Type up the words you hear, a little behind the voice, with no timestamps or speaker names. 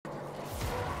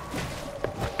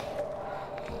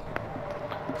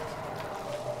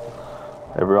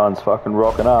Everyone's fucking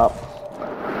rocking up.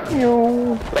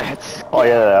 Let's Oh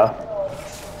yeah, they are.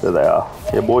 There they are.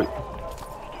 Yeah, boy.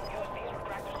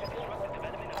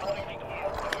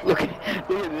 look at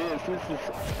this. This is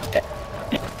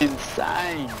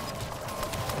insane.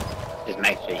 Just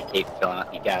make sure you keep filling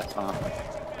up your gas, huh?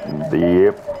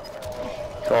 Yep.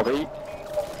 Copy.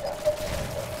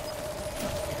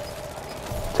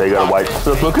 So you gotta wait.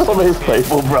 So look at all these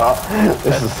people, bro.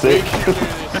 This is sick.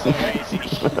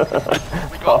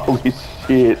 Holy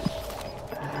shit.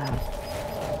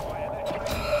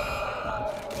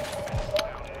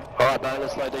 Alright, bro,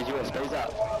 let's load these USBs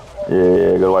up.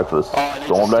 Yeah, gotta wait for the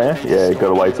storm, don't you? Yeah,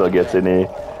 gotta wait till it gets in here.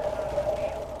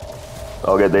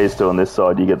 I'll get these two on this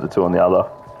side, you get the two on the other.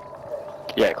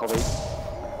 Yeah, copy.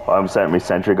 I'm sending me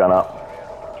sentry gun up.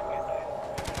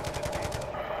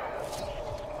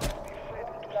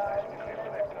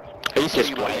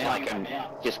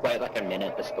 Just wait like a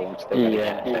minute, the storm's still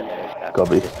yeah.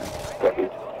 Copy.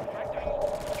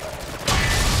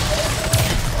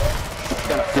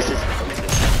 This is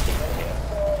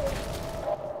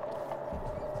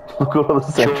Look at all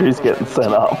the sentries getting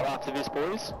sent up. after this,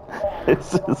 boys.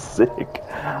 It's just sick.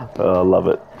 Oh, I love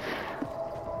it.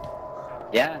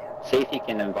 Yeah, see if you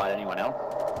can invite anyone else.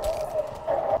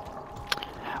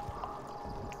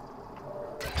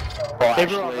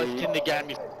 Everyone left in the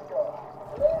game is...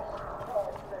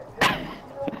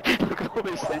 Look at all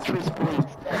these sentries, boys.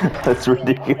 That's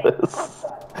ridiculous.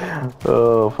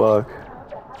 Oh, fuck.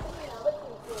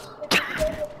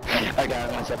 Okay, I'm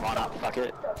gonna set mine up, fuck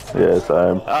it. Yeah,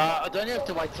 same. I don't have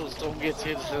to wait till the storm gets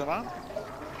here to set them up.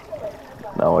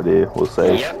 No idea. We'll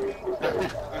see. Yep.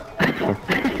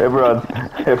 everyone,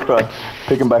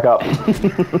 pick him back up.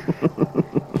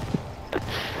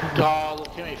 Oh,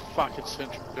 look at me fucking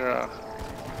central.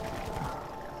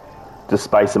 Just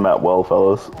space him out well,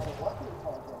 fellas.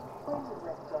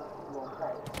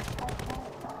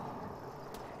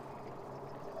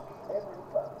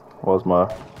 Where's my...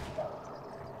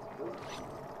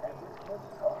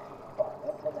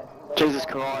 Jesus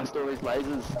Christ, all these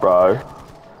lasers. Bro,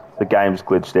 the game's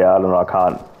glitched out and I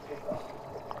can't...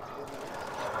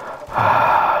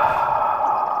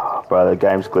 Bro, the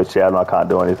game's glitched out and I can't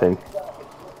do anything.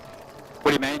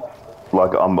 What do you mean?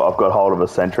 Like, I've got hold of a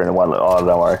sentry and it won't... Oh,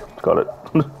 don't worry. Got it.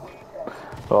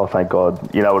 Oh, thank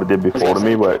God. You know what it did before to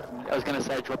me? Where... I was gonna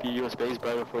say drop your USBs,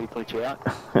 bro, before you click you out.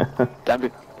 Don't be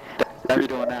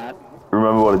doing that.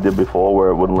 Remember what it did before where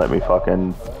it wouldn't let me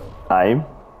fucking aim?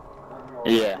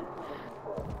 Yeah.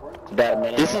 About a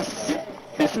minute. This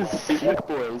is sick,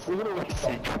 boys. Look at all these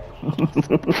sentries.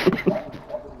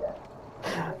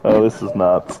 Oh, this is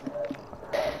nuts.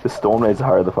 This storm needs to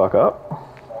hurry the fuck up.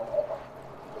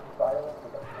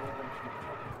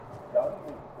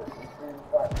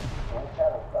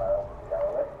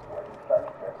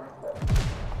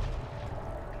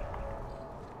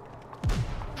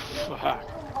 Fuck.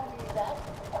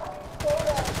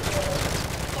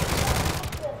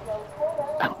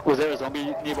 Was there a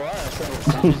zombie nearby? I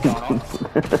saw zombies going on.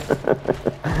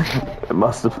 It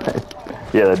must have been.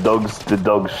 Yeah, the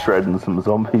dog's shredding some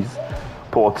zombies.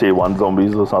 Poor tier 1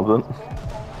 zombies or something.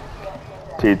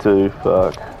 Tier 2,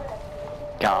 fuck.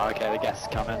 Oh, okay, the gas is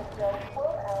coming.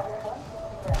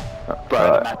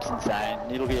 Bro, the map's insane.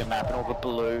 It'll be a map and all the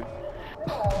blue.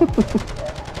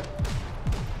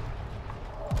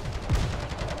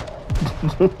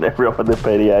 Everyone with their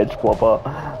PDH flopper.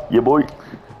 Yeah, boy.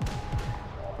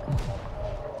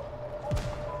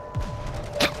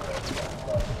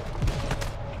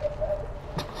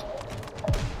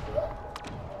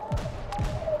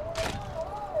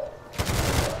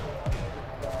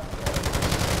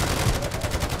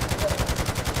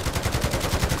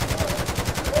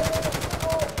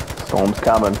 Storm's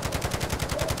coming.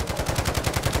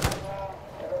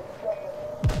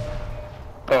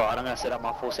 Alright, I'm gonna set up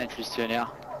my 4 sentries too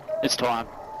now. It's time.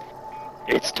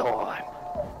 It's time.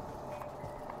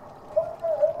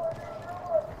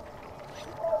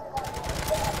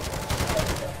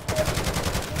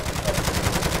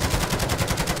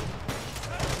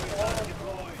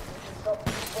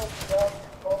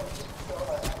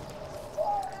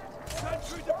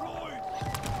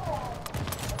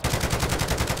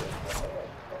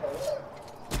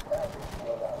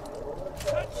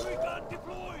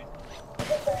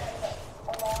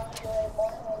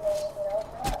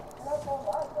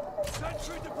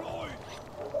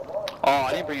 Oh,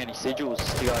 I didn't bring any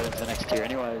sigils to go into the next tier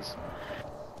anyways.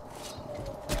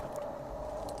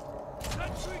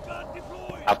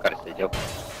 I've got a sigil.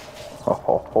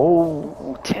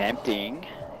 Oh, Tempting.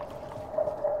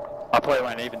 I probably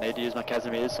won't even need to use my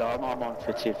Casimir, so I'm on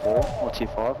for tier 4 or tier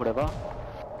 5, whatever.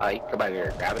 Oh, you can come over here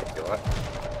and grab it if you want.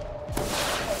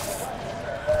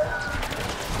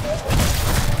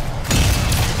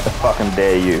 fucking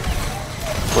dare you?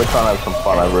 We're trying to have some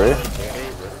fun over here.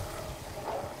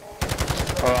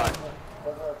 Alright.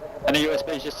 And the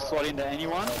USB's just slot into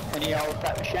anyone? Any old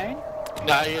fat machine?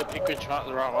 No, you gotta pick which one,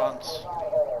 the right ones.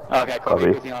 Okay, copy. Copy.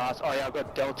 Everything I asked. Oh yeah, I've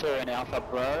got Delta and Alpha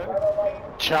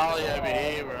Bro. Charlie over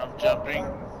here where I'm jumping.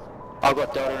 I've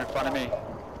got Delta in front of me.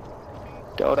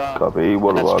 Delta. Copy.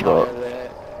 What And have I that's Charlie got? over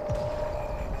there.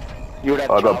 You would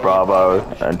have I got Charlie Bravo in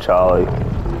front of me. and Charlie.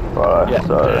 Right, Yeah.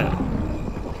 so Yeah.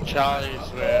 Charlie's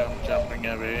where I'm jumping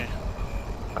over here.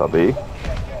 copy.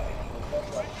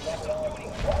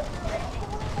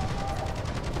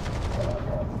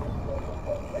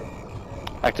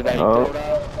 Activating Oh.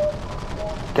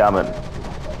 Delta. Coming.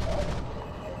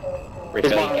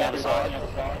 There's one on the other side.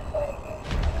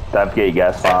 Don't forget your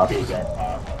gas masks.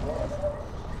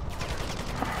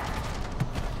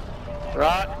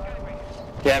 Right?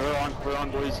 Yeah, we're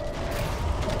on, boys.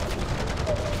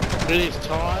 It is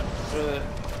time for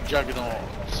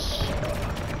Juggernauts.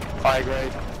 I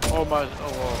agree.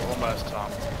 Almost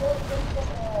time.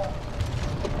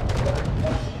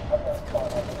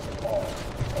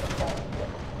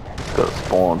 Got to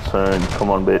spawn soon. Come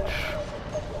on, bitch.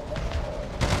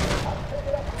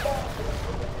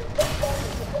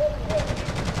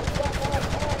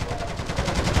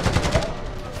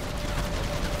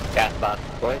 Gas bug,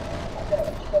 boy.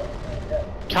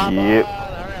 Come Yep.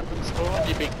 on, hurry up and spawn,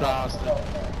 you big bastard.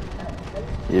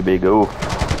 You big oof.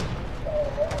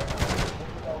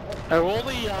 Are all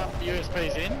the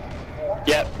USBs in?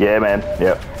 Yep. Yeah, man.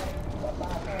 Yep.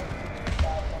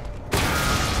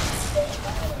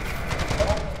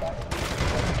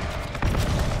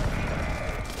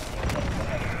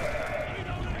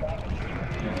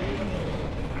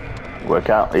 Work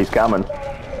out. He's coming.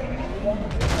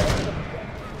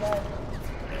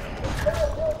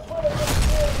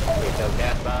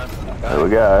 Gas bug. There we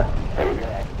go.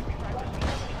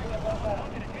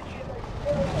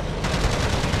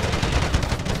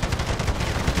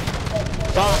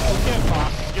 Fuck, look how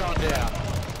fast he's going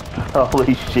down.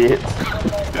 Holy shit.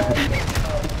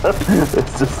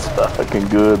 It's just fucking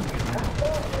good.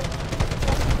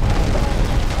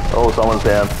 Oh, someone's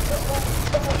down.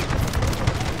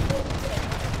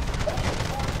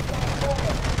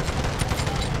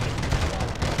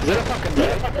 Is it a fucking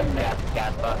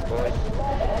gas bug,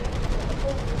 boys?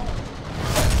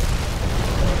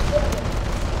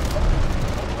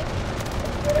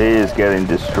 He is getting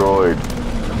destroyed.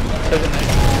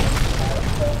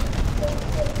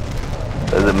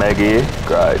 There's a Meg here.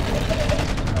 Great.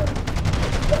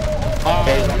 Oh, I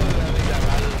really don't think that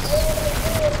matters.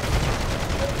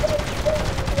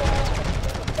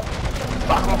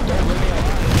 Fuck off, don't leave me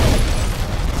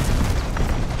alone.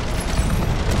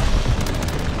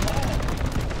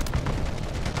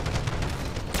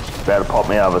 About to pop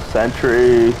me out of a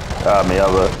sentry. Me out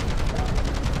of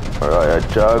a... Alright,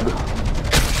 a jug.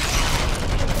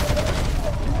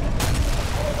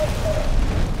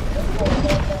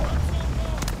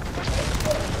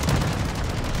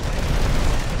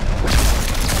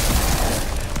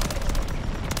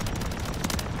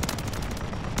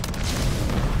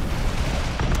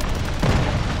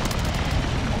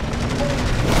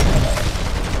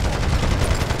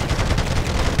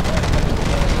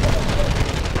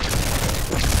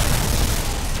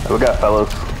 Here we go,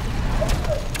 fellas.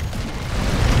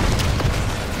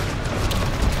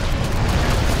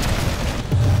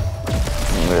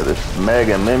 Look at this Meg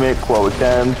and Mimic while we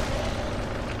can.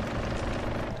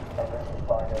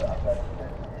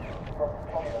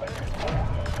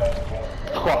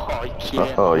 Oh,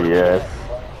 yeah. Oh, yeah.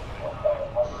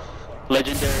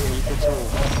 Legendary Ether tool.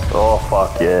 Oh,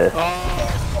 fuck yeah.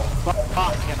 Oh,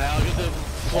 fucking hell, look at the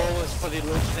flawless bloody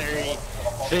legendary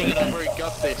thing, and I've already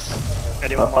got this.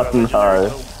 Anyone want a Oh, legendary no.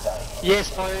 tool? Yes,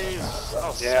 please.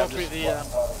 I'll Yeah, swap with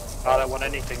the, I don't want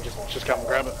anything, just come and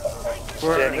grab it.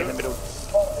 Where- Standing in the middle.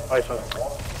 Over.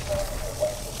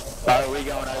 Are we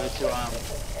going over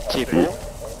to, tier 4?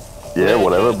 Yeah,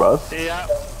 whatever, bro. Yeah.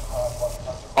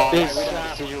 Oh, There's we don't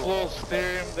have a sigil. flawless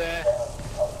Ethereum there.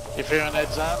 If anyone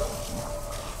heads up.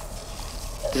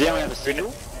 Does anyone have a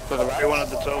sigil for the Who rats? wanted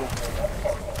the tool?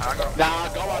 Nah,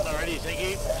 I got one already, thank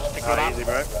you. Just pick one Oh, up. easy,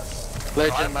 bro.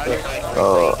 Legend, mate.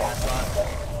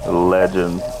 Oh,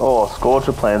 legend. Oh,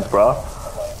 Scorcher plans, bro.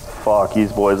 Fuck,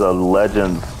 these boys are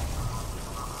legends.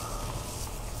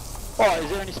 Oh, is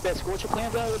there any spare Scorcher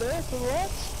plans over there for the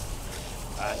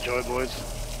rats? Enjoy, boys.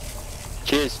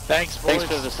 Cheers. Thanks, boys. Thanks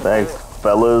for the support. Thanks,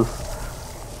 fellas.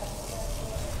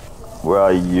 Where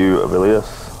are you, Avilius?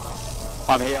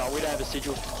 I'm here. We don't have a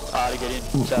sigil to get in.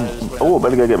 So just Oh,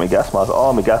 better go get my gas mask.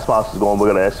 Oh, my gas mask is gone. We're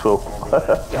gonna exfil.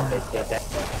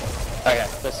 Okay,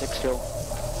 let's exfil.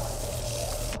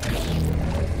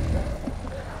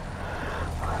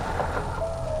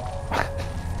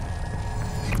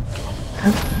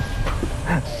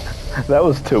 That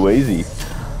was too easy.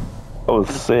 That was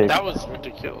sick. That was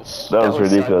ridiculous. That was was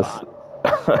so ridiculous.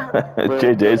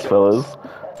 JJ's fellas.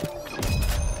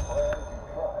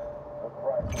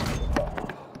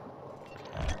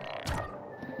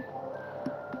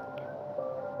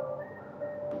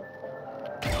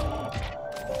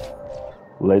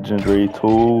 Legendary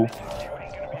tool.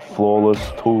 Flawless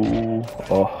tool.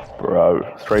 Oh, bro.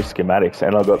 3 schematics,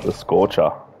 and I got the Scorcher.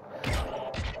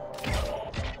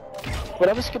 What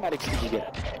other schematics did you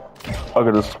get? I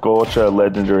got a Scorcher,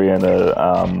 Legendary, and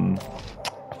a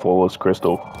Flawless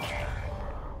Crystal.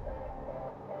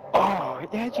 Oh,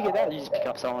 how'd you get that? You just pick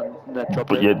up someone that dropped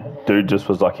But it. yeah, dude just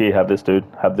was like, here, have this, dude.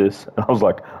 Have this. And I was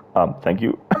like, thank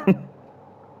you.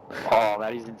 Oh,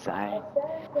 that is insane.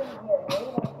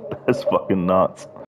 That's fucking nuts.